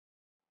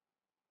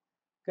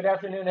Good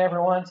afternoon,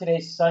 everyone.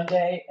 Today's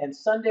Sunday, and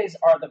Sundays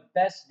are the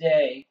best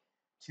day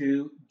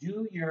to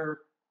do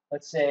your,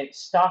 let's say,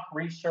 stock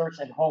research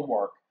and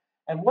homework.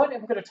 And what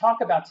I'm going to talk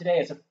about today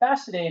is a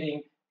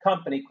fascinating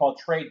company called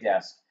Trade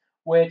Desk,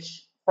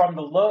 which from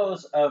the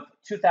lows of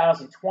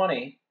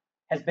 2020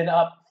 has been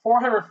up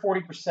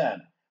 440%.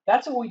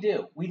 That's what we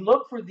do. We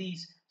look for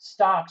these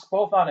stocks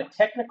both on a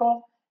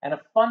technical and a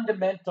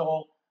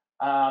fundamental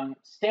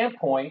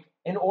standpoint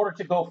in order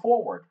to go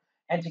forward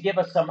and to give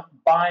us some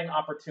buying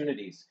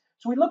opportunities.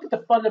 So we look at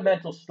the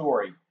fundamental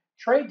story.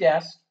 Trade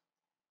Desk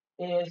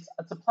it's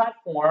a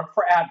platform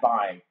for ad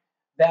buying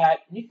that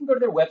you can go to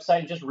their website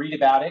and just read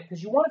about it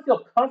because you want to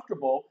feel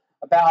comfortable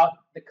about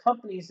the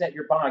companies that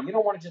you're buying. You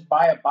don't want to just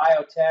buy a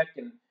biotech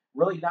and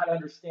really not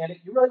understand it.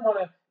 You really want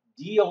to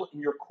deal in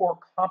your core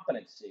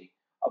competency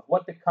of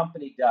what the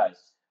company does.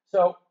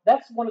 So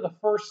that's one of the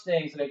first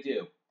things that I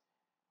do.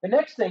 The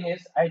next thing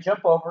is I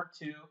jump over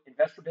to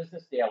Investor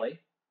Business Daily,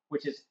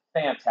 which is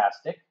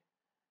fantastic.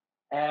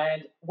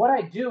 And what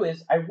I do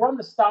is I run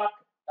the stock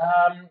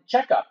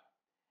checkup.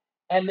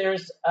 And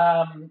there's,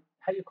 how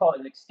you call it,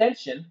 an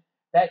extension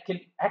that can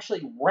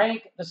actually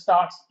rank the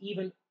stocks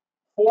even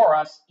for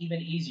us even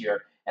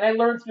easier. And I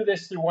learned through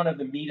this through one of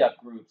the meetup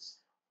groups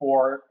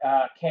for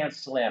Can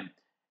Slim.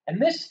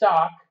 And this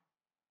stock,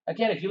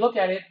 again, if you look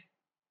at it,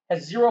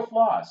 has zero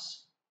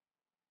flaws.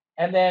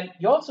 And then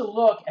you also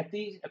look at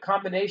a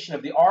combination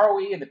of the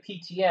ROE and the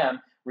PTM,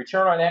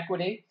 return on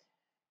equity.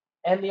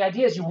 And the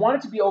idea is you want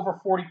it to be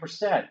over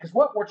 40% because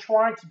what we're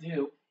trying to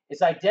do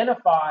is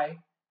identify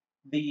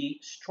the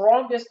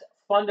strongest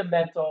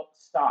fundamental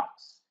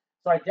stocks.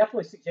 So I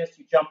definitely suggest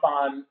you jump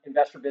on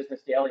Investor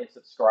Business Daily and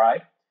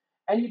subscribe.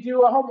 And you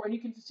do a homework, and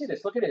you can see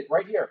this. Look at it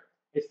right here.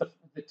 It's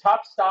the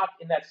top stock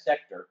in that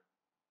sector.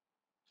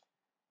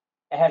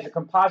 It has a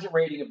composite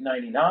rating of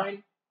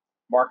 99.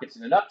 Market's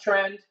in an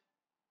uptrend.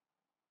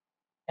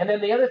 And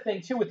then the other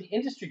thing, too, with the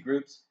industry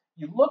groups,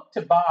 you look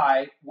to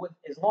buy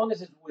as long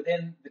as it's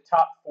within the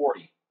top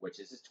 40, which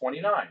is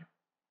 29.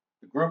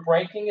 The group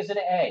ranking is an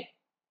A.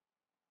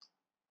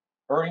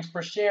 Earnings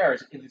per share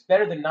is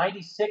better than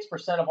 96%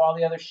 of all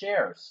the other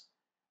shares.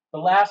 The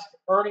last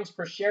earnings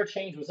per share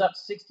change was up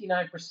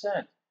 69%.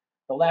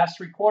 The last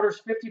 3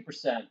 quarters,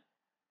 50%.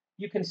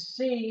 You can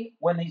see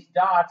when these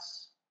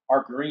dots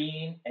are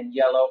green and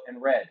yellow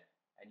and red.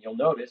 And you'll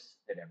notice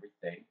that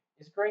everything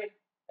is green.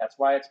 That's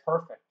why it's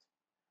perfect.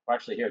 Well,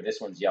 actually, here, this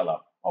one's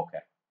yellow. Okay.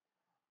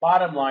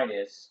 Bottom line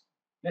is,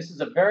 this is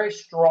a very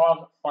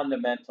strong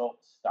fundamental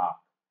stock.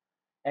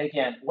 And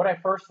again, what I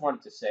first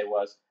wanted to say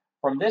was,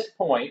 from this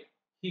point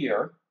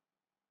here,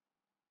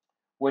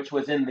 which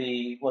was in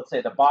the, let's say,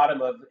 the bottom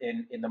of,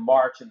 in the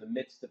March, in the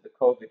midst of the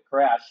COVID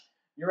crash,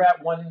 you're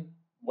at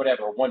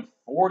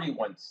 140,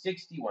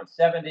 160,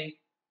 170.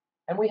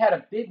 And we had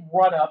a big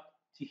run up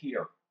to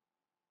here,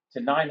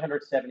 to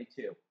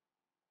 972.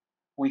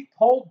 We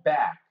pulled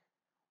back.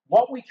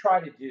 What we try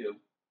to do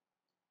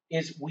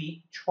is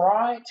we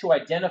try to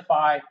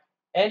identify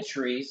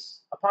entries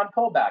upon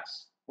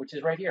pullbacks, which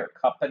is right here,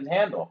 cup and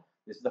handle.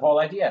 This is the whole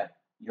idea.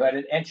 You had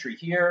an entry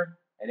here,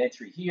 an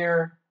entry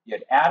here. You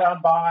had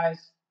add-on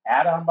buys.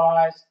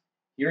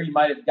 Here you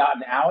might have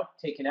gotten out,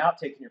 taken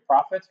your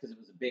profits because it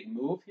was a big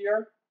move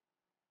here.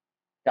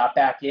 Got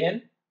back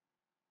in.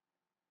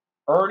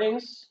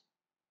 Earnings.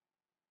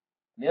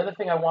 And the other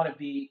thing I want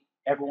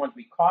everyone to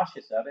be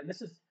cautious of, and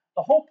this is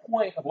the whole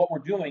point of what we're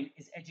doing,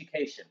 is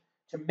education.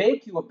 To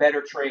make you a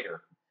better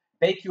trader,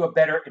 make you a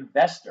better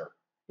investor.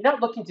 You're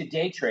not looking to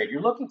day trade.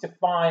 You're looking to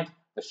find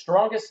the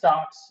strongest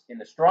stocks in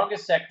the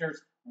strongest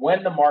sectors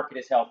when the market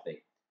is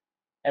healthy.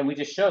 And we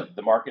just showed that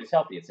the market is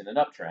healthy. It's in an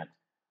uptrend.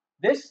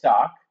 This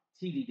stock,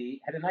 TTD,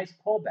 had a nice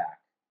pullback.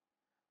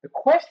 The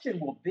question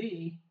will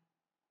be,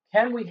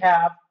 can we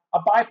have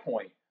a buy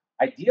point?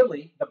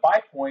 Ideally, the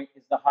buy point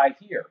is the high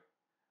here.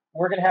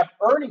 We're going to have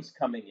earnings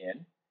coming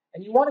in,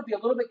 and you want to be a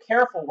little bit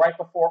careful right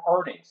before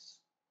earnings.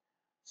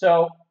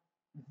 So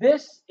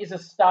this is a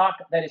stock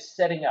that is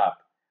setting up.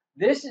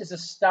 This is a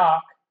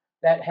stock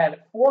that had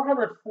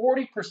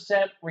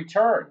 440%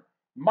 return.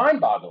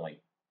 Mind-boggling.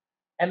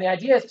 And the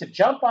idea is to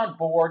jump on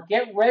board,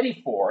 get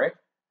ready for it,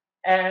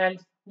 and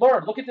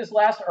learn. Look at this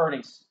last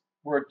earnings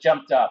where it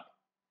jumped up.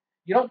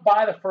 You don't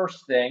buy the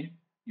first thing.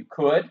 You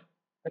could,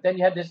 but then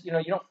you have this, you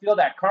don't feel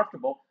that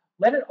comfortable.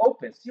 Let it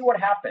open. See what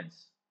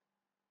happens.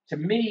 To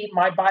me,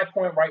 my buy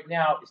point right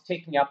now is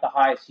taking out the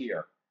highs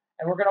here.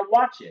 And we're going to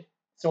watch it.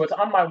 So it's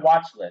on my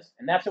watch list.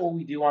 And that's what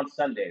we do on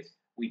Sundays.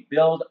 We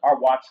build our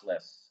watch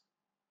lists.